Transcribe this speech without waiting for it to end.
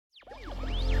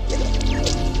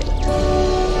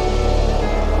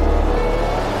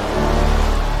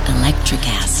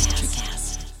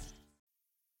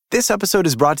This episode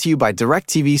is brought to you by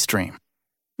DirecTV Stream.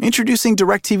 Introducing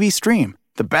DirecTV Stream,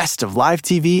 the best of live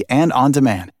TV and on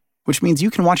demand, which means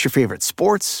you can watch your favorite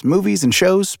sports, movies, and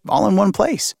shows all in one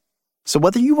place. So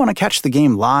whether you want to catch the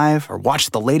game live or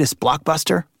watch the latest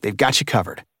blockbuster, they've got you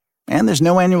covered. And there's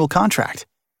no annual contract.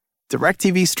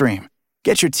 DirecTV Stream.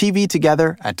 Get your TV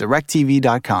together at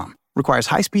directtv.com. Requires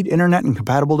high-speed internet and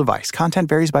compatible device. Content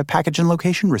varies by package and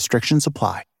location. Restrictions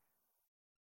apply.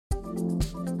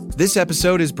 This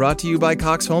episode is brought to you by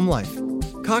Cox Home Life.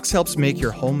 Cox helps make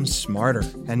your home smarter.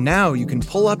 And now you can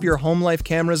pull up your Home Life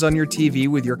cameras on your TV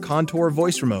with your Contour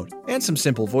voice remote and some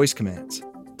simple voice commands.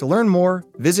 To learn more,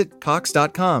 visit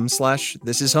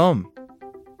cox.com/thisishome.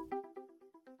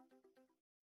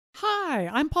 Hi,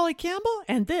 I'm Polly Campbell,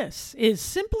 and this is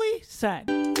Simply Said.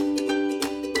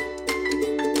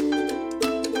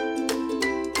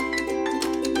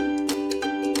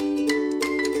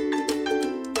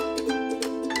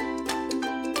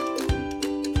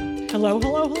 Hello,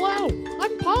 hello, hello.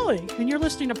 I'm Polly, and you're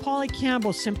listening to Polly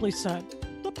Campbell Simply Said,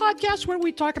 the podcast where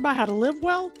we talk about how to live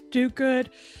well, do good,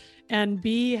 and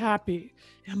be happy.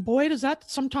 And boy, does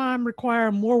that sometimes require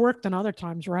more work than other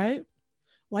times, right?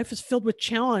 Life is filled with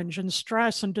challenge and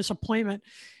stress and disappointment,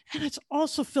 and it's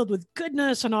also filled with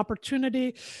goodness and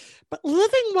opportunity. But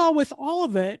living well with all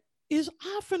of it is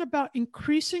often about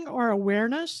increasing our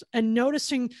awareness and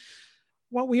noticing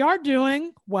what we are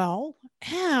doing well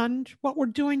and what we're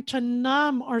doing to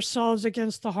numb ourselves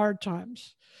against the hard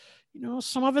times. You know,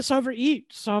 some of us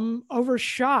overeat, some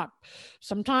overshop.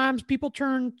 Sometimes people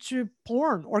turn to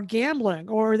porn or gambling,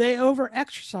 or they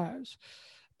overexercise.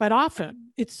 But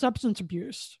often it's substance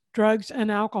abuse, drugs,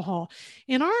 and alcohol.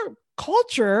 In our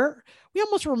culture, we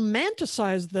almost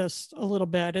romanticize this a little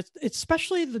bit. It's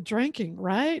especially the drinking,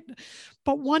 right?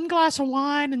 But one glass of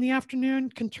wine in the afternoon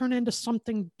can turn into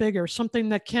something bigger, something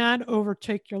that can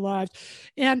overtake your lives.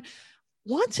 And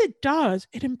once it does,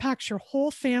 it impacts your whole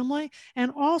family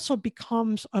and also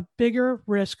becomes a bigger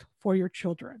risk for your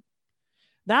children.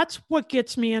 That's what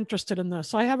gets me interested in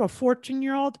this. I have a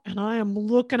 14-year-old and I am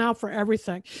looking out for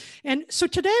everything. And so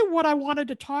today, what I wanted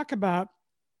to talk about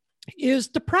is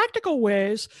the practical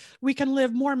ways we can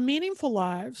live more meaningful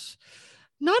lives,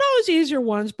 not always easier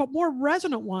ones, but more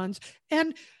resonant ones,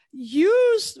 and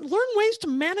learn ways to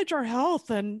manage our health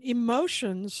and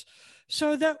emotions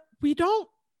so that we don't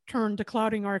turn to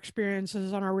clouding our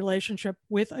experiences and our relationship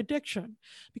with addiction,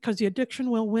 because the addiction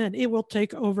will win. It will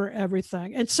take over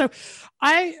everything. And so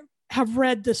I have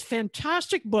read this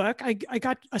fantastic book. I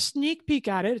got a sneak peek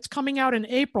at it. It's coming out in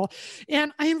April.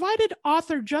 And I invited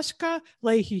author Jessica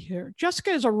Lahey here.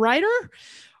 Jessica is a writer,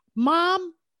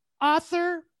 mom,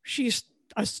 author. She's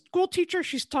a school teacher.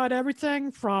 She's taught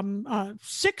everything from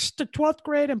 6th to 12th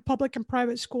grade in public and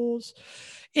private schools.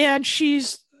 And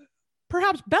she's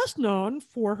perhaps best known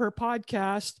for her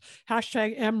podcast,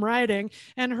 #MWriting,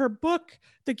 and her book,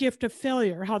 The Gift of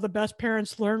Failure, How the Best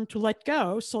Parents Learn to Let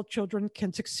Go So Children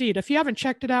Can Succeed. If you haven't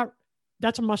checked it out,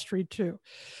 that's a must read too.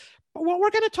 But what we're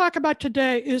going to talk about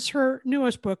today is her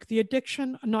newest book, The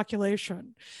Addiction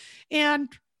Inoculation.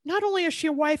 And not only is she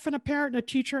a wife and a parent and a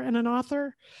teacher and an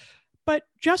author, but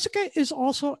Jessica is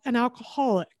also an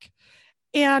alcoholic.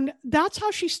 And that's how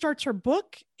she starts her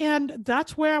book. And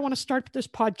that's where I want to start this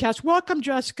podcast. Welcome,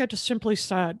 Jessica, to Simply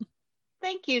Said.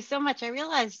 Thank you so much. I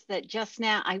realized that just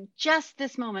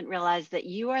this moment realized that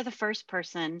you are the first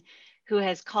person who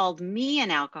has called me an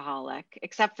alcoholic,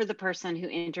 except for the person who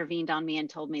intervened on me and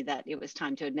told me that it was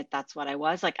time to admit that's what I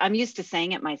was. Like, I'm used to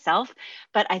saying it myself,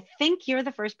 but I think you're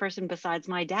the first person besides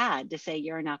my dad to say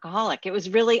you're an alcoholic. It was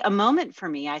really a moment for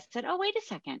me. I said, oh, wait a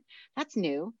second. That's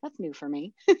new. That's new for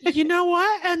me. You know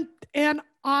what? And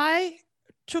I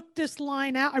took this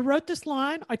line out. I wrote this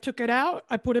line. I took it out.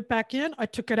 I put it back in. I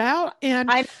took it out. And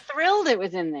I'm thrilled it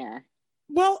was in there.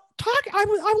 Well, I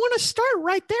want to start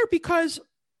right there because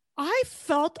I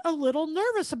felt a little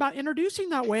nervous about introducing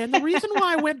that way. And the reason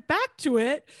why I went back to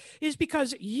it is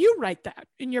because you write that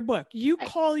in your book. You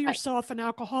call yourself an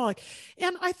alcoholic.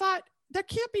 And I thought there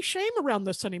can't be shame around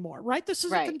this anymore, right? This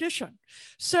is a condition.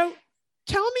 So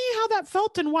tell me how that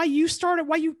felt and why you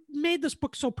made this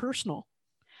book so personal.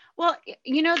 Well,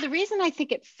 you know, the reason I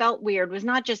think it felt weird was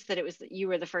not just that you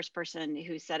were the first person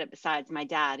who said it besides my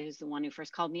dad, who's the one who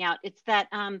first called me out. It's that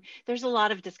there's a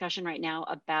lot of discussion right now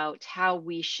about how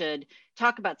we should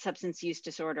talk about substance use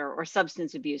disorder or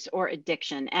substance abuse or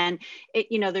addiction. And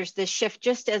there's this shift,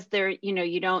 just as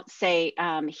you don't say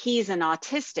he's an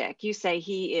autistic, you say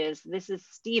this is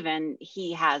Stephen,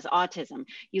 he has autism.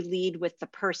 You lead with the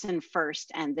person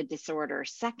first and the disorder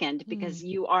second, because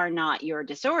you are not your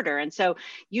disorder. And so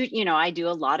you I do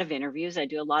a lot of interviews, I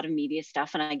do a lot of media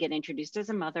stuff, and I get introduced as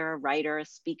a mother, a writer, a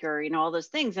speaker, all those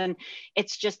things. And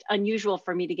it's just unusual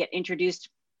for me to get introduced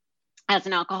as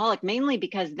an alcoholic, mainly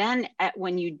because then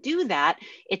when you do that,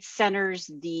 it centers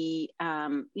the,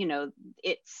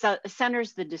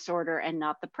 centers the disorder and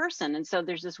not the person. And so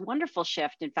there's this wonderful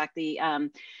shift. In fact, the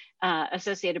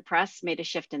Associated Press made a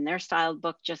shift in their styled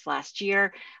book just last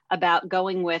year about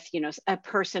going with, a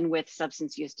person with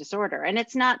substance use disorder. And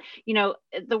it's not,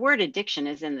 the word addiction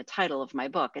is in the title of my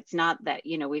book. It's not that,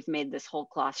 we've made this whole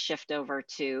cloth shift over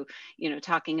to,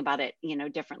 talking about it,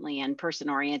 differently and person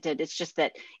oriented. It's just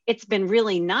that it's been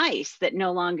really nice that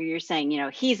no longer you're saying,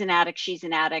 he's an addict, she's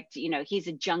an addict, he's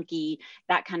a junkie,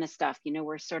 that kind of stuff.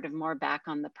 We're sort of more back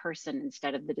on the person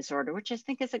instead of the disorder, which I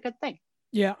think is a good thing.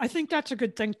 Yeah, I think that's a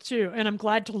good thing too. And I'm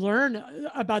glad to learn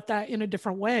about that in a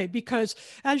different way, because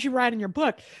as you write in your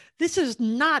book, this is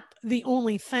not the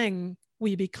only thing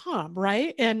we become,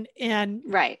 right? And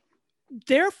right.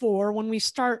 Therefore, when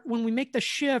we make the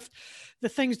shift, the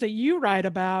things that you write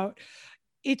about,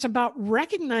 it's about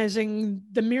recognizing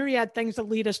the myriad things that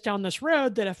lead us down this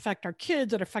road that affect our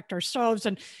kids, that affect ourselves.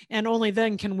 And only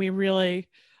then can we really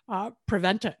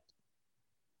prevent it.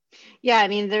 Yeah, I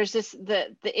mean, there's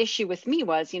the issue with me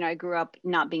was, I grew up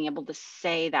not being able to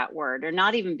say that word, or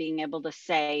not even being able to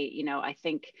say, I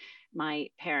think my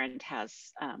parent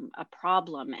has a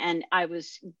problem. And I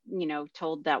was,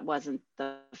 told that wasn't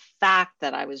the fact,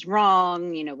 that I was wrong.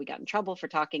 We got in trouble for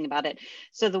talking about it.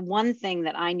 So the one thing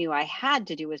that I knew I had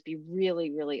to do was be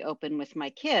really, really open with my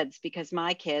kids, because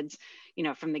my kids,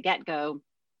 from the get-go,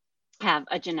 have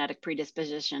a genetic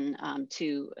predisposition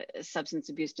to substance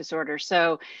abuse disorder.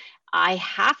 So I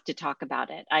have to talk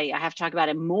about it. I have to talk about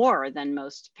it more than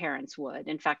most parents would.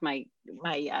 In fact, my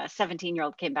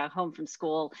 17-year-old came back home from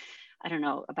school, I don't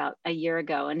know, about a year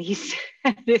ago. And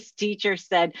this teacher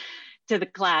said to the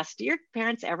class, do your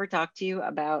parents ever talk to you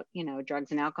about,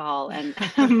 drugs and alcohol? And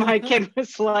my kid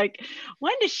was like,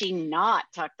 when does she not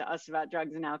talk to us about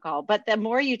drugs and alcohol? But the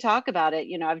more you talk about it,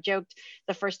 I've joked,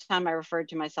 the first time I referred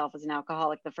to myself as an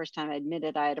alcoholic, the first time I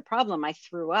admitted I had a problem, I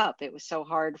threw up. It was so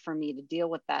hard for me to deal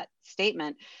with that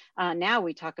statement. Now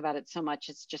we talk about it so much,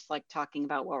 it's just like talking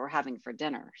about what we're having for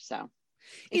dinner. So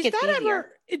it gets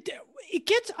easier.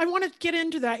 I want to get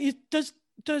into that.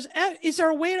 Is there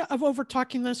a way of over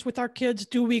talking this with our kids?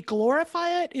 Do we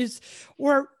glorify it?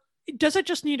 Or does it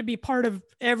just need to be part of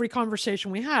every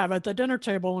conversation we have at the dinner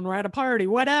table when we're at a party,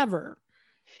 whatever?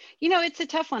 It's a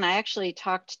tough one. I actually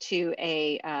talked to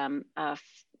a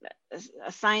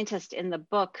scientist in the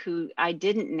book who I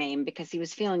didn't name because he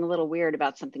was feeling a little weird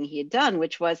about something he had done,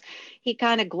 which was he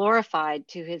kind of glorified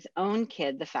to his own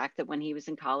kid the fact that when he was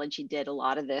in college, he did a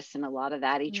lot of this and a lot of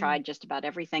that. He tried just about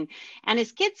everything. And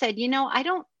his kid said,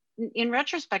 in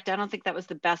retrospect, I don't think that was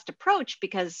the best approach,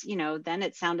 because, then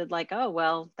it sounded like, oh,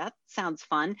 well, that sounds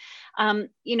fun.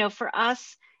 For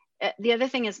us, the other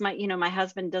thing is my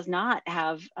husband does not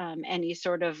have any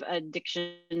sort of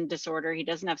addiction disorder. He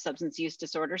doesn't have substance use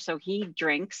disorder. So he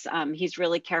drinks. He's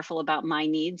really careful about my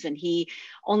needs, and he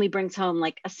only brings home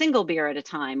like a single beer at a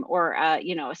time, or,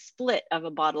 a split of a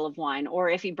bottle of wine.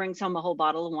 Or if he brings home a whole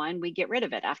bottle of wine, we get rid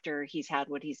of it after he's had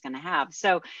what he's going to have.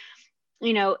 So,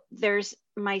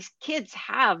 my kids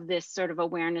have this sort of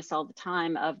awareness all the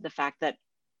time of the fact that,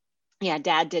 yeah,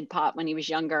 dad did pot when he was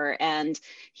younger, and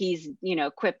he's,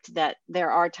 quipped that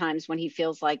there are times when he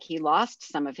feels like he lost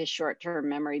some of his short-term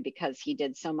memory because he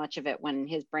did so much of it when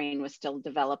his brain was still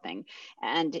developing.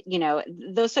 And,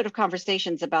 those sort of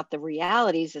conversations about the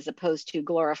realities as opposed to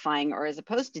glorifying or as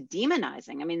opposed to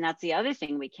demonizing. I mean, that's the other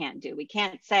thing we can't do. We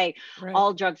can't say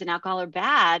all drugs and alcohol are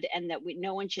bad and that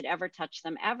no one should ever touch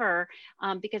them ever,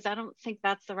 because I don't think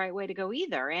that's the right way to go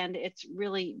either. And it's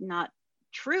really not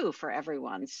true for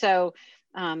everyone. So,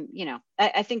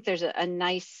 I think there's a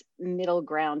nice middle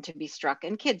ground to be struck,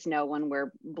 and kids know when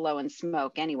we're blowing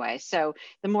smoke anyway. So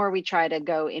the more we try to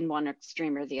go in one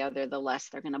extreme or the other, the less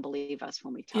they're going to believe us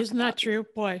when we talk. Isn't that true?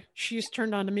 Boy, she's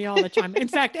turned on to me all the time. In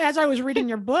fact, as I was reading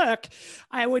your book,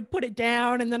 I would put it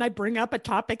down and then I bring up a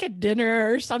topic at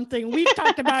dinner or something. We've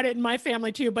talked about it in my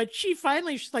family too, but she's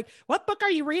like, what book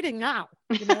are you reading now?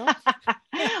 Well,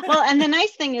 and the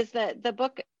nice thing is that the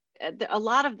book, a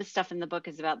lot of the stuff in the book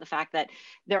is about the fact that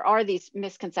there are these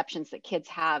misconceptions that kids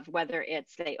have, whether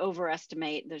it's they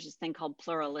overestimate, there's this thing called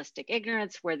pluralistic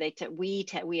ignorance, where we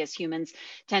as humans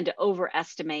tend to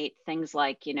overestimate things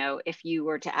like, if you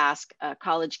were to ask a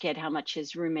college kid how much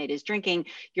his roommate is drinking,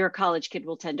 your college kid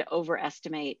will tend to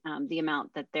overestimate the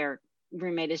amount that their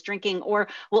roommate is drinking, or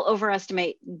will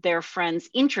overestimate their friend's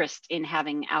interest in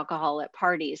having alcohol at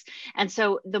parties. And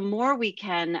so the more we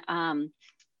can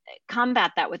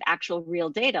combat that with actual real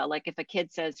data. Like if a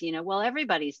kid says, well,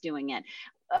 everybody's doing it.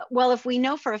 Well, if we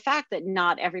know for a fact that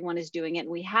not everyone is doing it, and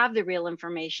we have the real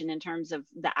information in terms of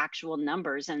the actual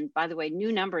numbers, and by the way,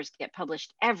 new numbers get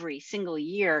published every single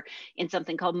year in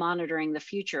something called Monitoring the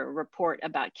Future, a report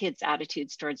about kids'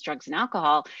 attitudes towards drugs and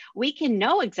alcohol, we can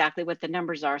know exactly what the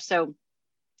numbers are. So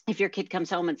if your kid comes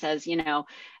home and says,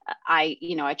 I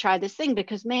tried this thing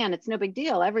because, man, it's no big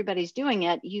deal, everybody's doing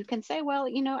it, you can say, well,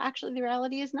 actually the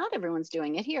reality is not everyone's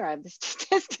doing it. Here, I have the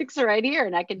statistics right here,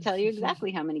 and I can tell you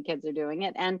exactly how many kids are doing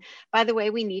it. And by the way,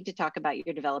 we need to talk about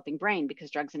your developing brain, because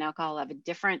drugs and alcohol have a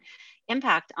different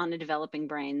impact on a developing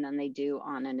brain than they do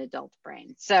on an adult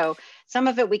brain. So some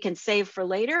of it we can save for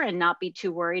later and not be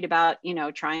too worried about,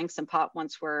 trying some pot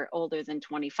once we're older than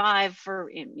 25.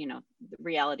 The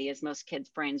reality is most kids'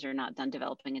 brains are not done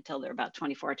developing until they're about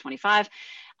 24 or 25.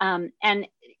 And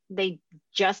they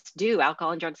just do.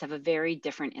 Alcohol and drugs have a very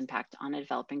different impact on a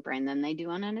developing brain than they do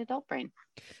on an adult brain.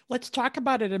 Let's talk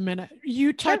about it a minute.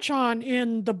 You touch on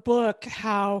in the book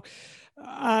how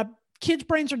kids'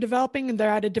 brains are developing and they're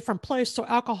at a different place. So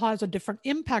alcohol has a different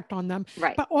impact on them,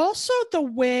 right? But also the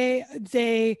way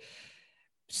they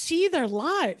see their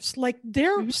lives, like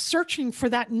they're searching for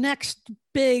that next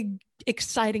big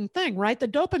exciting thing, right? The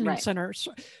dopamine centers.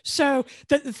 So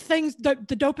the things, the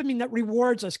dopamine that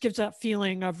rewards us gives that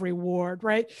feeling of reward,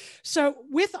 right? So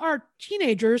with our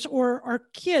teenagers or our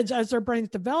kids, as their brain's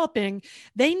developing,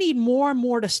 they need more and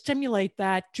more to stimulate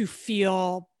that to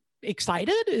feel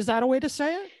excited. Is that a way to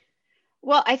say it?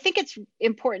 Well, I think it's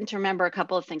important to remember a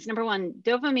couple of things. Number one,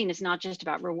 dopamine is not just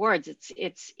about rewards.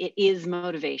 It is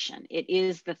motivation. It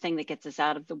is the thing that gets us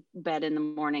out of the bed in the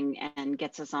morning and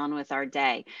gets us on with our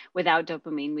day. Without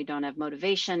dopamine, we don't have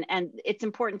motivation. And it's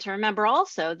important to remember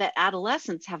also that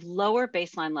adolescents have lower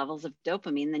baseline levels of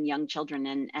dopamine than young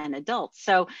children and adults.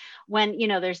 So when,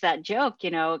 there's that joke,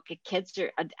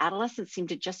 adolescents seem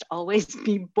to just always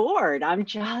be bored. I'm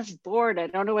just bored. I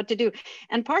don't know what to do.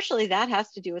 And partially that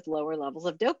has to do with lower levels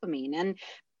of dopamine, and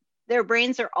their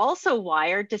brains are also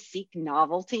wired to seek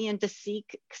novelty and to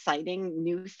seek exciting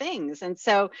new things. And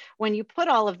so when you put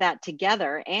all of that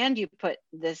together and you put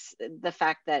the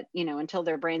fact that, until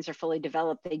their brains are fully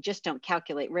developed, they just don't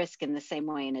calculate risk in the same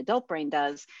way an adult brain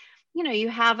does, you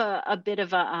have a bit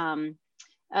of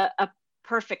a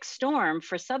perfect storm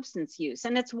for substance use.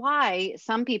 And it's why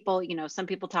some people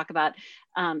talk about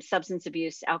substance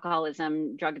abuse,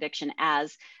 alcoholism, drug addiction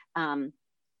as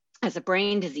a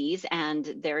brain disease,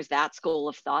 and there's that school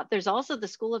of thought. There's also the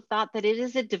school of thought that it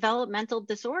is a developmental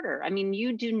disorder. I mean,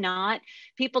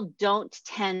 people don't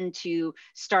tend to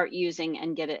start using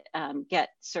and get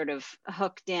sort of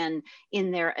hooked in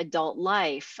their adult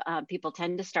life. People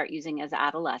tend to start using as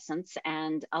adolescents,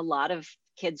 and a lot of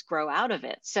kids grow out of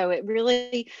it. So it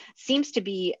really seems to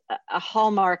be a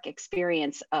hallmark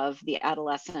experience of the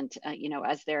adolescent,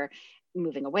 as they're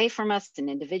moving away from us and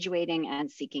individuating and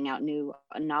seeking out new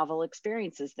novel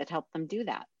experiences that help them do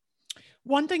that.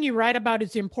 One thing you write about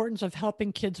is the importance of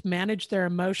helping kids manage their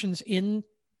emotions in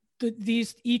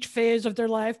each phase of their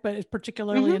life, but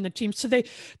particularly in the teens. So they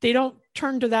don't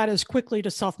turn to that as quickly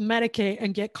to self-medicate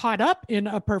and get caught up in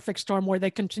a perfect storm where they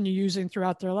continue using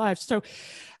throughout their lives. So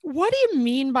what do you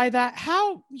mean by that?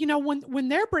 How, when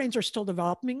their brains are still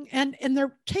developing and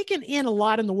they're taking in a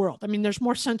lot in the world, I mean, there's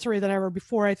more sensory than ever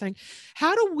before, I think.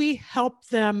 How do we help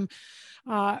them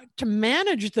to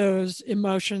manage those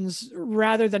emotions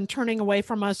rather than turning away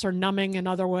from us or numbing in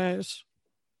other ways?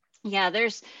 Yeah,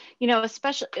 there's,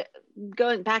 especially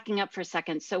backing up for a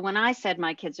second. So when I said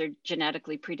my kids are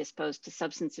genetically predisposed to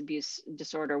substance abuse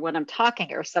disorder,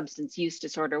 or substance use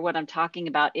disorder, what I'm talking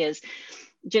about is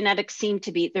genetics seem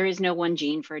to be, there is no one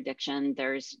gene for addiction.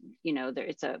 There's,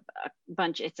 it's a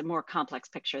bunch, it's a more complex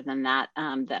picture than that,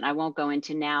 that I won't go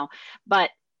into now, but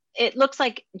it looks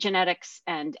like genetics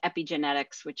and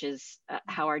epigenetics, which is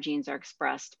how our genes are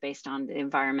expressed based on the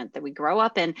environment that we grow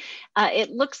up in. It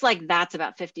looks like that's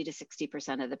about 50 to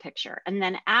 60% of the picture. And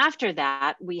then after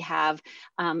that, we have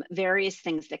various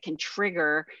things that can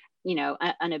trigger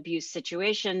an abuse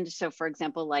situation. So for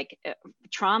example, like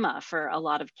trauma for a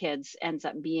lot of kids ends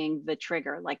up being the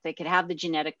trigger. Like they could have the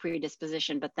genetic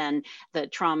predisposition, but then the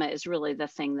trauma is really the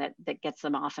thing that gets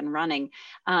them off and running.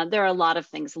 There are a lot of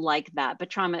things like that, but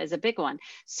trauma is a big one.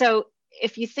 So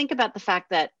if you think about the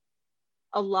fact that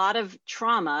a lot of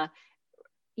trauma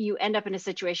you end up in a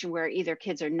situation where either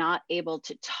kids are not able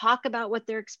to talk about what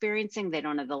they're experiencing, they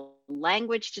don't have the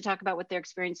language to talk about what they're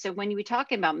experiencing. So when we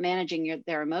talk about managing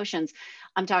their emotions,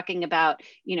 I'm talking about,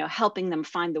 helping them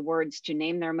find the words to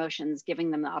name their emotions, giving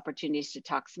them the opportunities to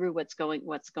talk through what's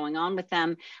going on with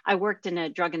them. I worked in a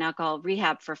drug and alcohol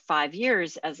rehab for 5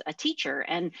 years as a teacher.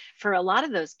 And for a lot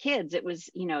of those kids, it was,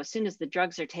 as soon as the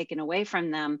drugs are taken away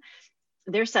from them,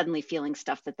 they're suddenly feeling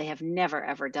stuff that they have never,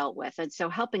 ever dealt with. And so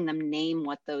helping them name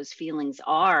what those feelings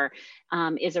are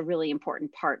is a really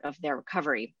important part of their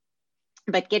recovery.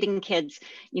 But getting kids,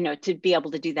 to be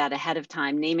able to do that ahead of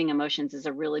time, naming emotions is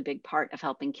a really big part of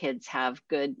helping kids have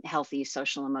good, healthy,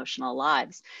 social, emotional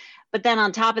lives. But then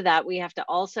on top of that, we have to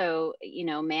also,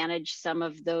 manage some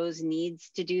of those needs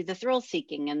to do the thrill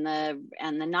seeking and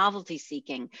the novelty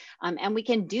seeking. And we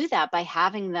can do that by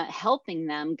helping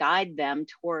them, guide them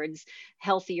towards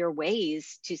healthier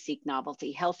ways to seek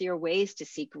novelty, healthier ways to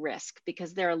seek risk,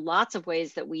 because there are lots of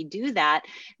ways that we do that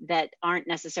aren't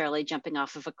necessarily jumping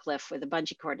off of a cliff with a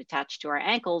bungee cord attached to our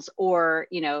ankles or,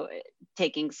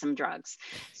 taking some drugs.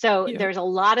 So there's a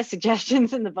lot of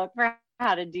suggestions in the book for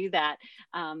how to do that.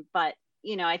 But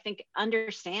I think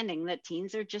understanding that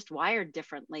teens are just wired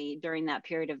differently during that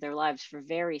period of their lives for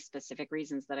very specific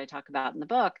reasons that I talk about in the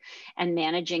book, and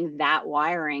managing that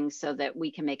wiring so that we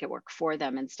can make it work for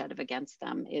them instead of against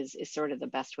them is sort of the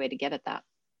best way to get at that.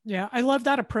 Yeah, I love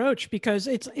that approach, because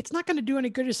it's not going to do any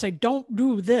good to say, don't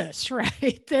do this,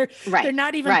 right? They're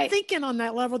not even thinking on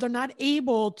that level. They're not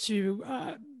able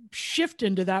to shift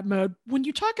into that mode. When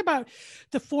you talk about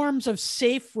the forms of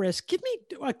safe risk, give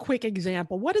me a quick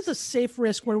example. What is a safe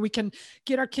risk where we can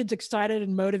get our kids excited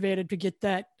and motivated to get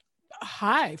that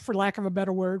high, for lack of a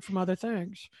better word, from other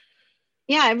things?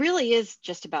 Yeah, it really is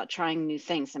just about trying new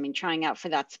things. I mean, trying out for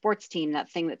that sports team, that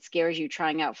thing that scares you,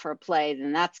 trying out for a play,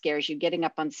 then that scares you, getting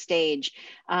up on stage.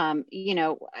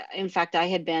 In fact, I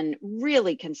had been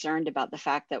really concerned about the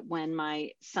fact that when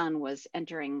my son was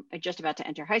just about to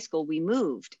enter high school, we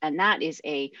moved. And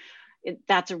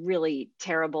that's a really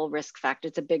terrible risk factor.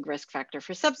 It's a big risk factor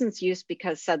for substance use,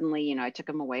 because suddenly, I took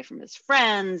him away from his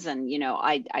friends, and,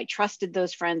 I trusted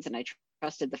those friends, and I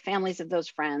trusted the families of those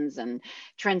friends, and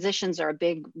transitions are a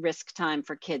big risk time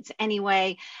for kids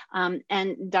anyway.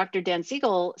 And Dr. Dan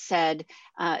Siegel said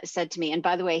to me, and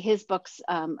by the way, his books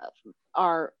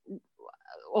are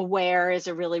Aware is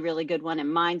a really, really good one,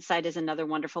 and Mindsight is another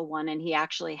wonderful one. And he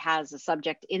actually has a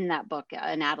subject in that book,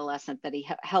 an adolescent, that he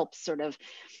helps sort of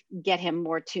get him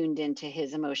more tuned into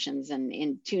his emotions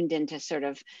and tuned into sort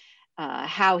of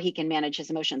how he can manage his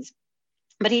emotions.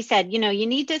 But he said, you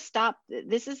need to stop.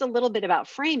 This is a little bit about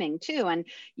framing too. And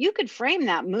you could frame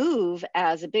that move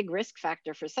as a big risk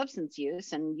factor for substance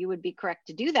use, and you would be correct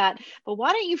to do that. But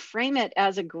why don't you frame it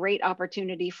as a great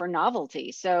opportunity for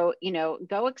novelty? So,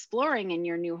 go exploring in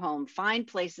your new home, find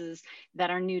places that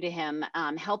are new to him,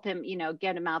 help him,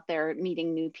 get him out there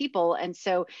meeting new people. And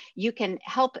so you can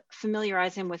help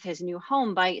familiarize him with his new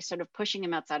home by sort of pushing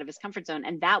him outside of his comfort zone.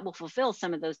 And that will fulfill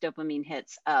some of those dopamine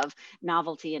hits of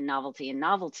novelty,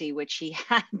 which he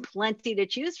had plenty to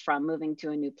choose from moving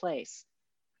to a new place.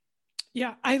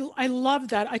 Yeah, I love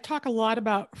that. I talk a lot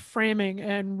about framing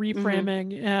and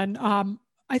reframing. Mm-hmm. And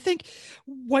I think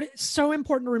what's so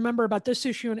important to remember about this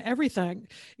issue and everything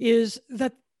is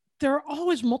that there are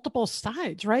always multiple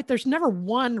sides, right? There's never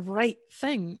one right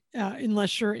thing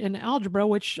unless you're in algebra,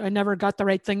 which I never got the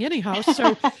right thing anyhow.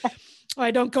 So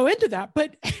I don't go into that,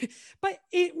 but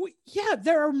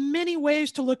there are many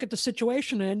ways to look at the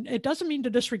situation, and it doesn't mean to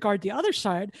disregard the other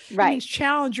side. Right. It means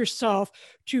challenge yourself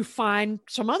to find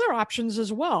some other options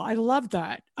as well. I love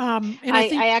that. And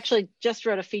I actually just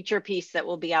wrote a feature piece that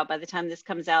will be out by the time this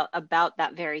comes out about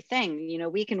that very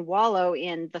thing. We can wallow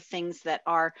in the things that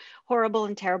are horrible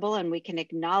and terrible, and we can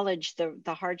acknowledge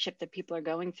the hardship that people are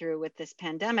going through with this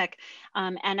pandemic.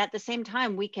 And at the same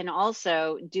time, we can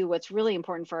also do what's really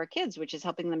important for our kids, which is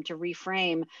helping them to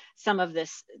reframe some of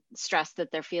this stress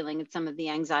that they're feeling and some of the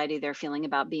anxiety they're feeling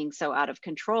about being so out of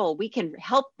control. We can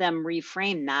help them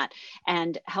reframe that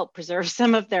and help preserve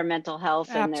some of their mental health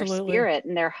and their spirit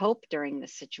and their hope during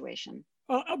this situation.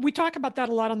 We talk about that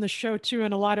a lot on the show too,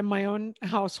 and a lot in my own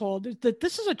household, that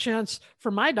this is a chance for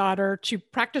my daughter to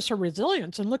practice her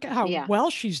resilience and look at how well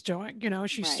she's doing.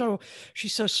 She's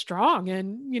so strong,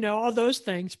 and all those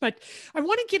things. But I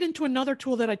want to get into another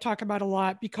tool that I talk about a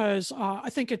lot, because I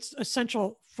think it's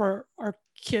essential for our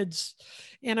kids,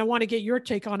 and I want to get your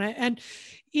take on it. And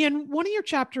in one of your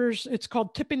chapters, it's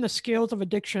called Tipping the Scales of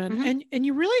Addiction. Mm-hmm. And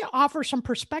you really offer some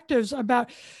perspectives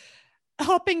about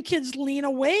helping kids lean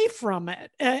away from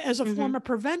it as a form of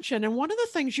prevention. And one of the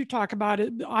things you talk about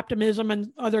is optimism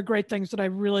and other great things that I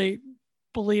really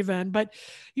believe in, but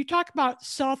you talk about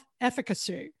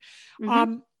self-efficacy.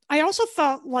 Mm-hmm. I also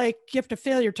felt like Gift of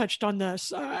Failure touched on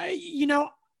this. I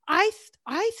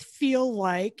feel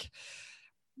like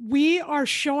we are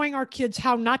showing our kids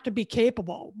how not to be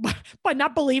capable by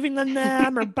not believing in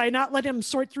them or by not letting them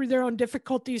sort through their own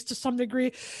difficulties to some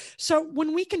degree. So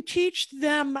when we can teach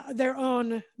them their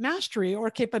own mastery or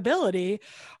capability,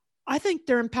 I think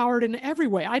they're empowered in every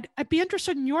way. I'd be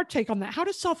interested in your take on that. How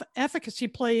does self-efficacy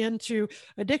play into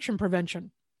addiction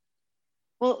prevention?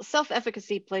 Well,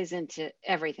 self-efficacy plays into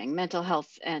everything, mental health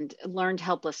and learned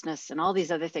helplessness and all these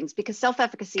other things, because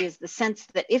self-efficacy is the sense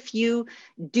that if you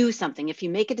do something, if you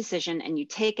make a decision and you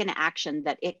take an action,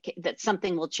 that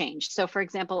something will change. So for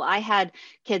example, I had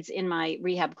kids in my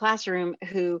rehab classroom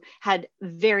who had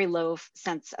very low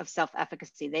sense of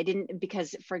self-efficacy. They didn't,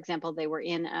 because for example, they were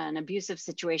in an abusive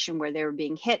situation where they were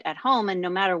being hit at home, and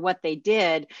no matter what they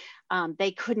did,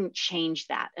 they couldn't change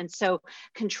that. And so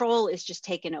control is just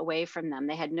taken away from them.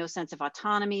 They had no sense of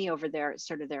autonomy over their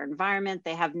sort of their environment.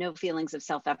 They have no feelings of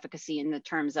self-efficacy in the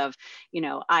terms of,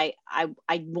 I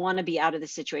want to be out of the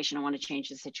situation. I want to change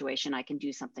the situation. I can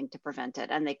do something to prevent it.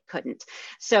 And they couldn't.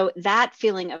 So that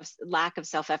feeling of lack of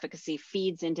self-efficacy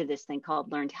feeds into this thing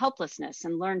called learned helplessness.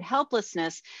 And learned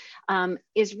helplessness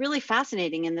is really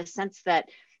fascinating in the sense that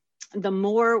the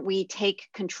more we take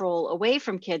control away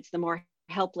from kids, the more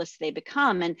helpless they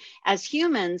become. And as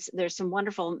humans, there's some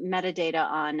wonderful metadata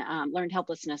on learned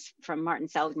helplessness from Martin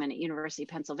Seligman at University of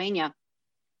Pennsylvania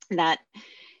that,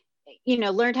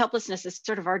 learned helplessness is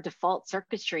sort of our default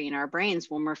circuitry in our brains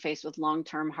when we're faced with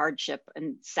long-term hardship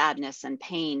and sadness and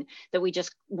pain, that we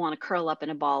just want to curl up in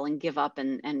a ball and give up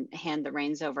and hand the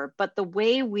reins over. But the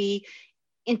way we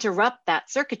interrupt that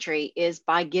circuitry is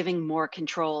by giving more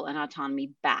control and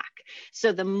autonomy back.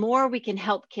 So the more we can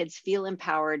help kids feel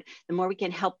empowered, the more we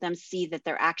can help them see that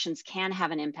their actions can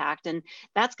have an impact. And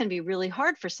that's going to be really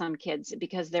hard for some kids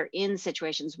because they're in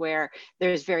situations where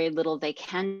there's very little they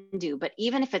can do. But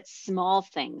even if it's small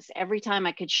things, every time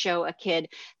I could show a kid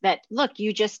that, look,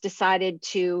 you just decided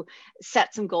to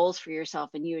set some goals for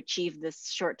yourself and you achieved this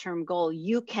short-term goal,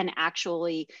 you can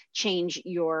actually change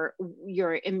your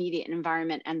immediate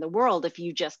environment and the world if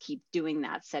you just keep doing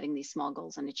that, setting these small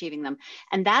goals and achieving them.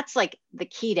 And that's like the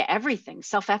key to everything.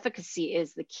 Self-efficacy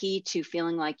is the key to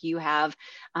feeling like you have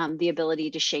the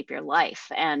ability to shape your life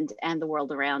and the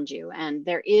world around you. And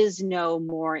there is no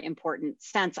more important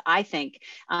sense, I think,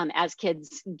 as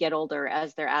kids get older,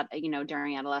 as they're at,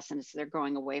 during adolescence, they're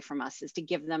growing away from us, is to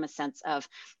give them a sense of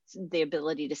the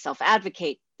ability to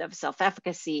self-advocate, of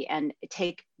self-efficacy, and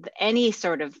take any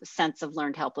sort of sense of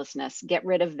learned helplessness, get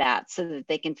rid of that so that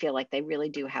they can feel like they really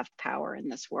do have power in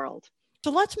this world.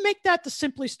 So let's make that the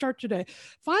Simply Start today.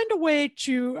 Find a way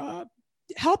to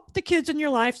help the kids in your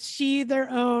life see their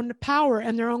own power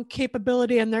and their own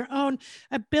capability and their own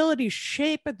ability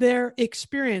shape their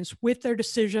experience with their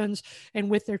decisions and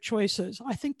with their choices.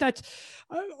 I think that's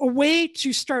a way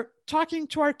to start talking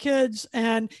to our kids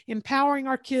and empowering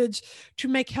our kids to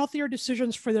make healthier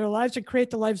decisions for their lives and create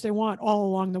the lives they want all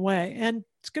along the way. And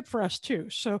it's good for us too.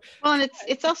 So, well, and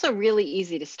it's also really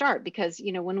easy to start because,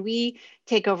 when we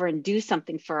take over and do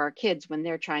something for our kids, when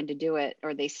they're trying to do it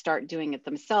or they start doing it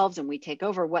themselves and we take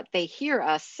over, what they hear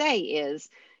us say is,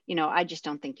 I just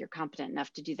don't think you're competent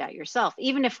enough to do that yourself.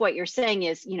 Even if what you're saying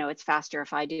is, it's faster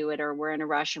if I do it, or we're in a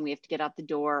rush and we have to get out the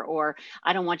door, or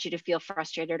I don't want you to feel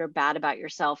frustrated or bad about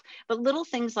yourself. But little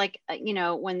things like,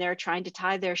 when they're trying to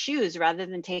tie their shoes, rather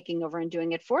than taking over and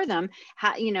doing it for them,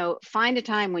 find a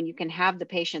time when you can have the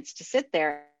patience to sit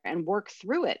there and work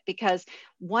through it, because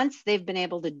once they've been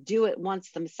able to do it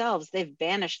once themselves, they've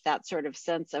banished that sort of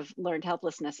sense of learned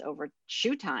helplessness over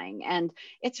shoe tying. And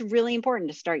it's really important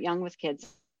to start young with kids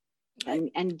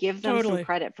and give them some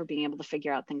credit for being able to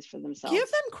figure out things for themselves. Give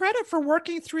them credit for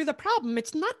working through the problem.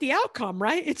 It's not the outcome,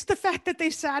 right? It's the fact that they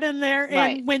sat in there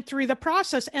and went through the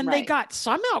process and they got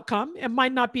some outcome. It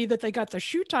might not be that they got the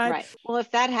shoe tied. Right. Well, if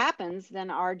that happens,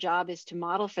 then our job is to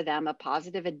model for them a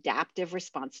positive, adaptive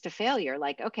response to failure.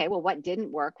 Like, okay, well, what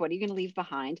didn't work? What are you going to leave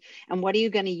behind? And what are you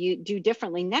going to do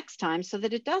differently next time so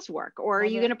that it does work? Or are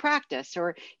you going to practice?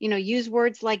 Or, use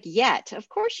words like yet. Of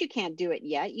course you can't do it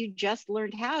yet. You just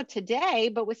learned how today,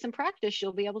 but with some practice,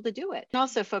 you'll be able to do it. And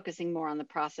also focusing more on the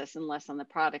process and less on the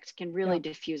product can really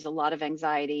diffuse a lot of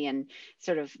anxiety and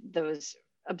sort of those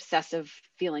obsessive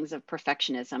feelings of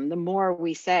perfectionism. The more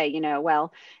we say,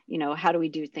 how do we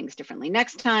do things differently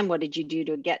next time? What did you do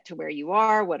to get to where you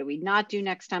are? What do we not do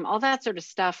next time? All that sort of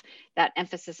stuff, that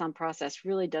emphasis on process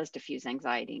really does diffuse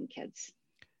anxiety in kids.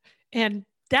 And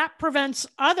that prevents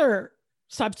other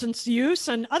substance use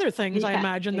and other things, I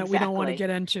imagine, that we don't want to get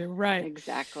into. Right.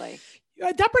 Exactly.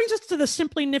 That brings us to the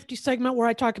Simply Nifty segment where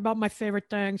I talk about my favorite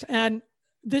things. And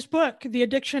this book, The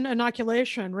Addiction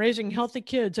Inoculation, Raising Healthy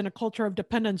Kids in a Culture of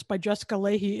Dependence by Jessica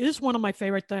Lahey, is one of my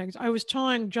favorite things. I was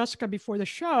telling Jessica before the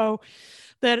show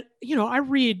that, I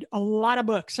read a lot of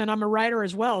books and I'm a writer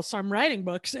as well. So I'm writing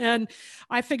books, and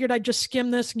I figured I'd just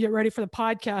skim this and get ready for the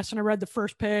podcast. And I read the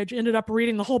first page, ended up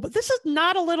reading the whole book. This is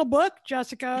not a little book,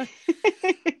 Jessica,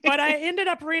 but I ended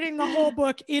up reading the whole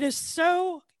book. It is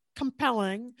so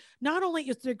compelling. Not only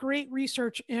is it great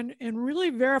research and really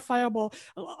verifiable,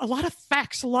 a lot of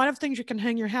facts, a lot of things you can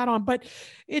hang your hat on, but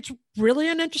it's really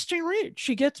an interesting read.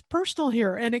 She gets personal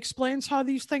here and explains how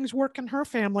these things work in her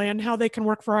family and how they can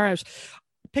work for ours.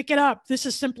 Pick it up. This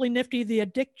is Simply Nifty, The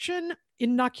Addiction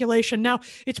Inoculation. Now,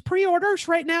 it's pre-orders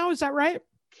right now. Is that right?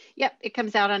 Yep, it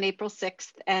comes out on April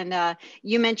 6th. And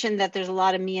you mentioned that there's a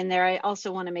lot of me in there. I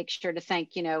also want to make sure to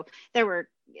thank, there were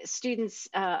students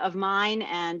of mine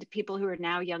and people who are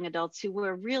now young adults who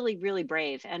were really, really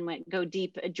brave and go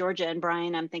deep. Georgia and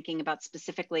Brian, I'm thinking about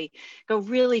specifically, go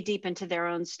really deep into their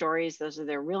own stories. Those are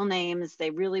their real names.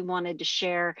 They really wanted to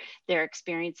share their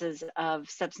experiences of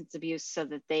substance abuse so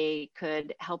that they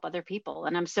could help other people.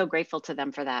 And I'm so grateful to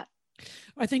them for that.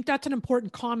 I think that's an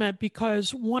important comment,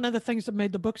 because one of the things that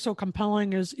made the book so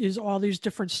compelling is all these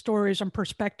different stories and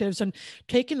perspectives and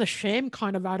taking the shame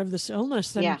kind of out of this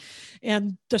illness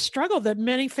and the struggle that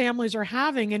many families are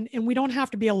having. And we don't have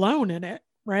to be alone in it,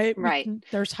 right? Right.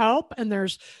 There's help and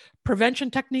there's prevention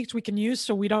techniques we can use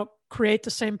so we don't create the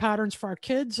same patterns for our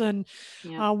kids, and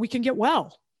we can get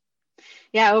well.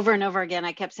 Yeah, over and over again,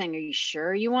 I kept saying, are you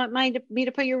sure you want me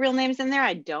to put your real names in there?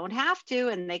 I don't have to.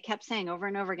 And they kept saying over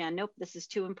and over again, nope, this is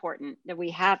too important. That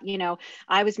we have,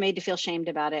 I was made to feel shamed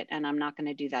about it, and I'm not going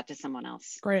to do that to someone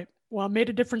else. Great. Well, it made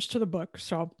a difference to the book.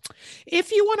 So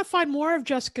if you want to find more of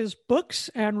Jessica's books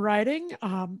and writing,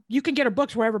 you can get her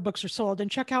books wherever books are sold,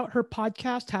 and check out her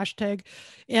podcast,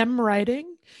 #MWriting,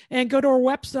 and go to her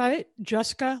website,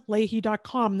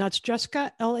 jessicalahey.com. That's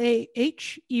Jessica,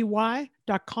 LAHEY.com.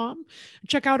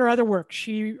 Check out her other work.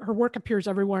 Her work appears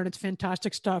everywhere, and it's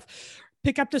fantastic stuff.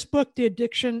 Pick up this book, The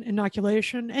Addiction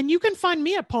Inoculation. And you can find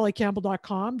me at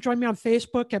pollycampbell.com. Join me on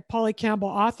Facebook at Polly Campbell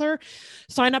Author.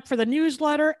 Sign up for the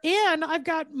newsletter. And I've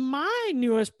got my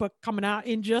newest book coming out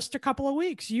in just a couple of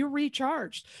weeks, You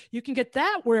Recharged. You can get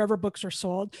that wherever books are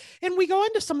sold. And we go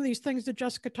into some of these things that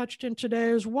Jessica touched in today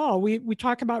as well. We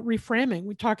talk about reframing.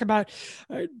 We talk about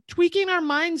tweaking our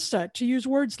mindset to use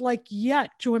words like yet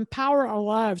to empower our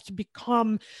lives to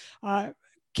become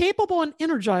capable and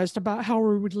energized about how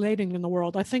we're relating in the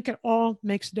world. I think it all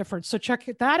makes a difference. So check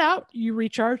that out. You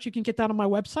Recharge. You can get that on my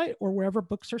website or wherever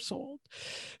books are sold.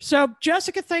 So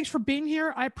Jessica, thanks for being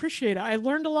here. I appreciate it. I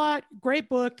learned a lot. Great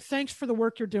book. Thanks for the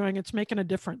work you're doing. It's making a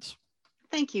difference.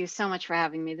 Thank you so much for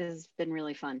having me. This has been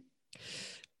really fun.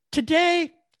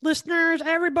 Today, listeners,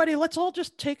 everybody, let's all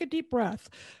just take a deep breath.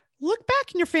 Look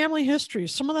back in your family history,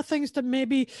 some of the things that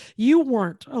maybe you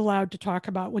weren't allowed to talk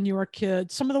about when you were a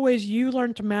kid, some of the ways you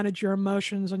learned to manage your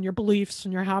emotions and your beliefs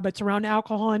and your habits around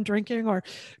alcohol and drinking or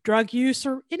drug use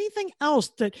or anything else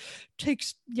that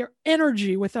takes your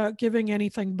energy without giving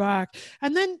anything back.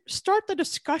 And then start the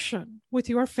discussion with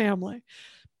your family.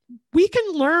 We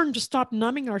can learn to stop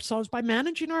numbing ourselves by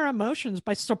managing our emotions,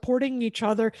 by supporting each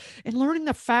other and learning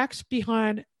the facts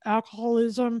behind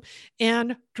alcoholism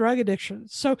and drug addiction.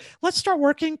 So let's start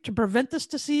working to prevent this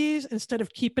disease instead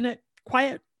of keeping it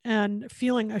quiet and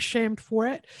feeling ashamed for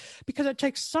it, because it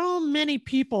takes so many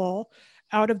people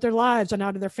out of their lives and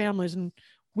out of their families. And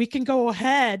we can go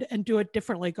ahead and do it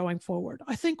differently going forward.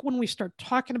 I think when we start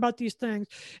talking about these things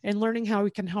and learning how we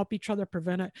can help each other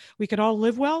prevent it, we can all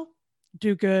live well,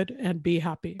 do good, and be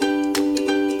happy.